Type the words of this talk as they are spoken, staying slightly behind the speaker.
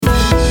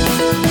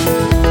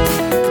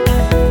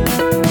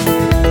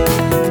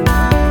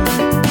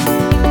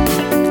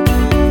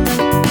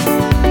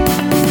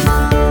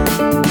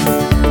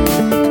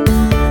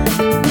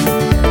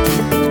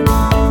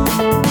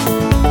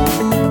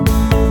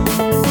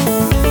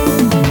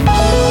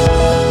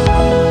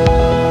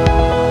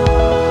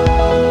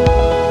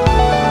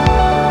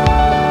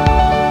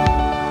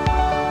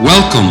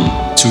Welcome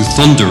to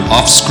Thunder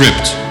Off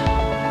Script,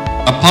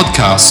 a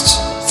podcast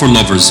for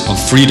lovers of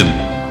freedom.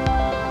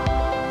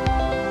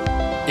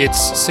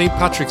 It's St.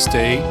 Patrick's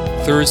Day,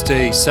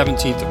 Thursday,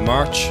 17th of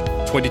March,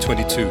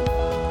 2022.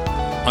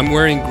 I'm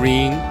wearing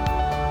green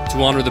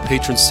to honour the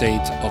patron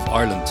saint of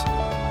Ireland.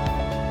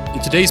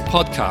 In today's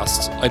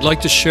podcast, I'd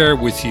like to share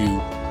with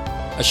you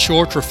a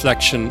short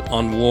reflection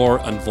on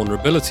war and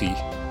vulnerability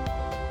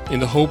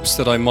in the hopes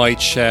that I might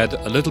shed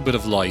a little bit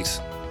of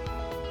light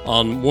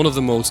on one of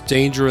the most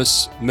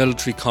dangerous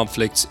military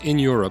conflicts in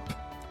Europe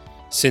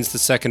since the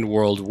Second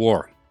World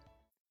War.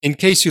 In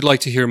case you'd like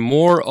to hear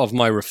more of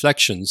my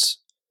reflections,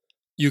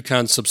 you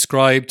can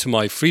subscribe to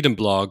my freedom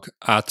blog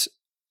at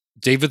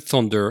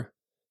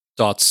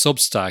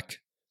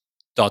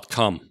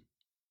davidthunder.substack.com.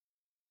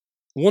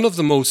 One of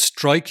the most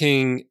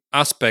striking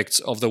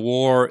aspects of the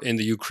war in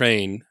the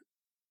Ukraine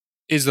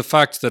is the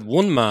fact that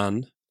one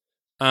man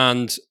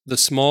and the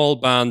small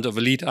band of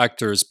elite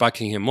actors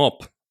backing him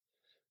up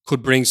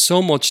could bring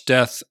so much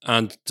death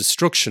and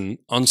destruction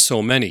on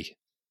so many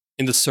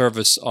in the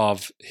service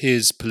of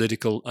his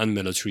political and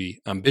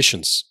military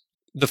ambitions.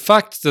 The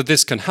fact that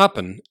this can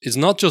happen is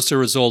not just a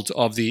result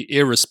of the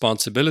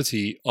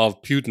irresponsibility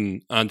of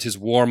Putin and his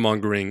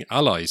warmongering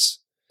allies.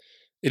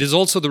 It is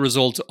also the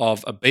result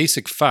of a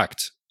basic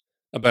fact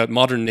about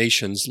modern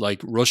nations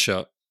like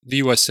Russia, the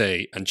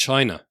USA, and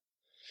China,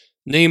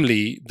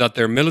 namely that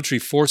their military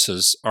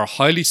forces are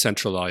highly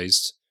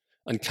centralized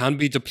and can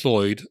be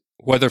deployed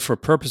whether for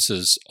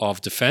purposes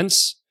of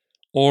defense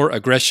or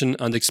aggression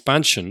and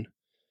expansion,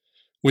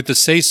 with the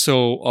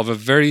say-so of a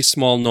very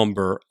small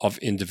number of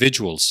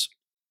individuals.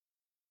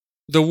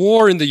 The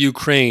war in the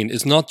Ukraine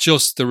is not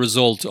just the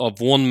result of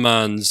one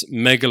man's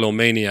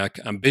megalomaniac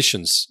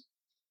ambitions,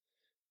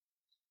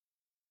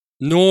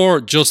 nor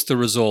just the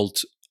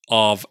result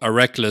of a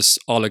reckless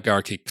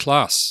oligarchic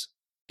class.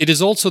 It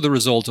is also the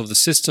result of the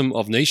system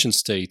of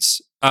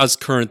nation-states as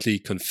currently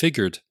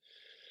configured,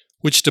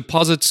 which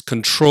deposits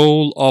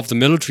control of the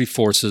military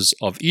forces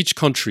of each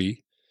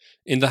country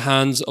in the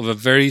hands of a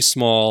very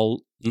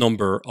small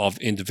number of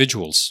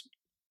individuals.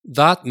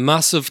 That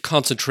massive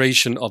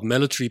concentration of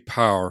military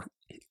power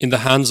in the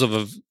hands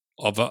of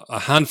a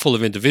handful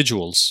of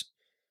individuals,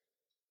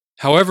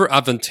 however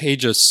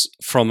advantageous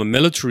from a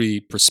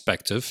military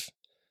perspective,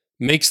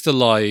 makes the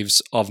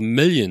lives of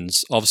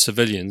millions of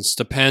civilians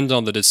depend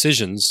on the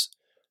decisions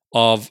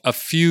of a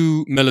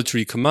few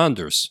military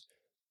commanders,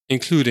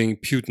 including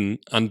Putin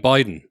and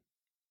Biden.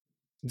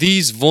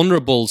 These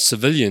vulnerable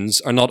civilians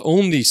are not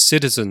only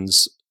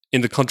citizens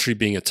in the country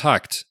being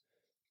attacked,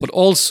 but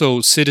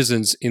also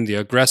citizens in the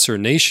aggressor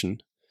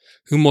nation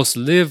who must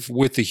live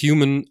with the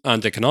human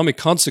and economic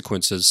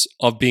consequences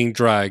of being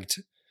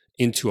dragged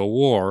into a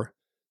war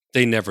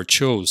they never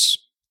chose.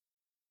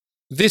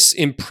 This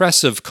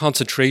impressive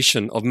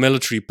concentration of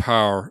military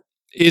power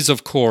is,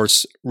 of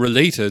course,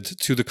 related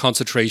to the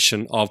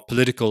concentration of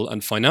political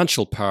and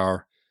financial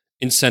power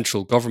in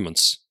central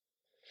governments.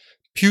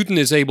 Putin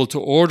is able to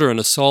order an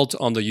assault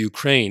on the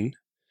Ukraine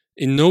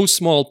in no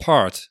small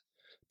part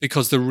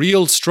because the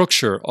real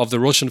structure of the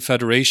Russian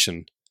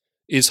Federation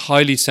is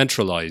highly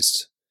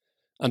centralized,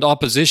 and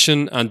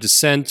opposition and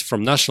dissent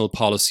from national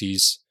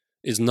policies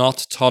is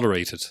not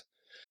tolerated,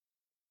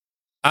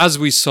 as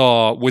we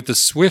saw with the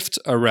swift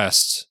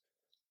arrest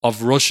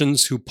of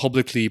Russians who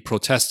publicly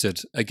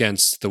protested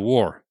against the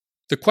war.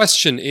 The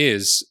question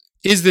is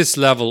this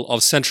level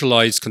of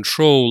centralized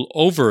control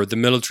over the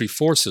military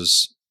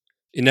forces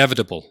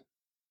inevitable?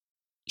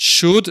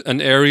 Should an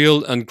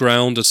aerial and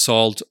ground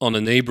assault on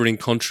a neighboring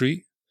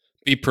country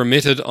be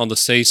permitted on the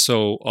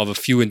say-so of a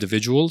few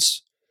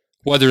individuals,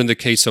 whether in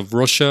the case of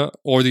Russia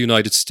or the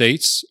United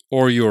States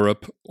or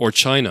Europe or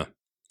China?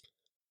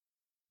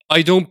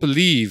 I don't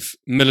believe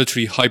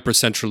military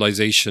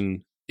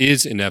hypercentralization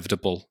is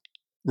inevitable.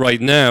 Right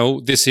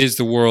now, this is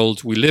the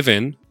world we live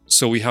in,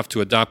 so we have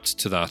to adapt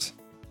to that.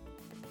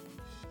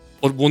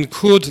 But one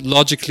could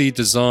logically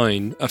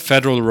design a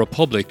federal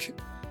republic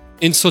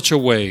in such a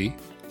way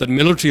that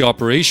military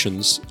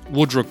operations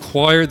would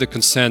require the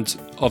consent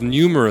of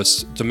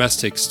numerous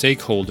domestic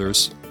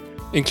stakeholders,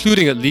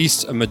 including at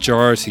least a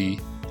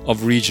majority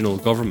of regional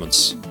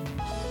governments.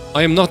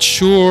 I am not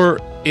sure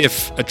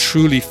if a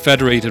truly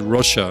federated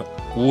Russia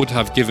would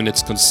have given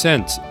its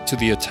consent to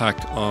the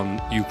attack on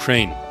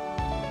Ukraine.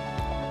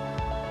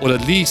 But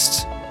at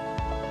least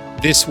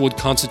this would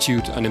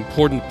constitute an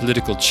important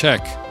political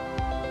check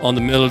on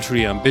the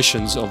military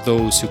ambitions of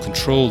those who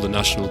control the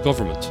national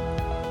government,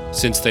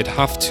 since they'd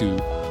have to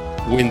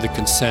win the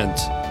consent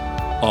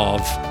of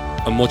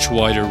a much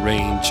wider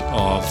range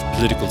of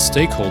political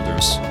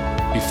stakeholders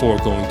before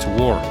going to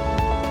war.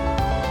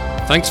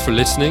 Thanks for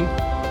listening.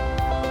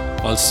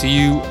 I'll see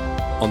you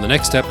on the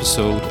next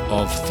episode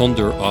of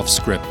Thunder Off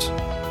Script.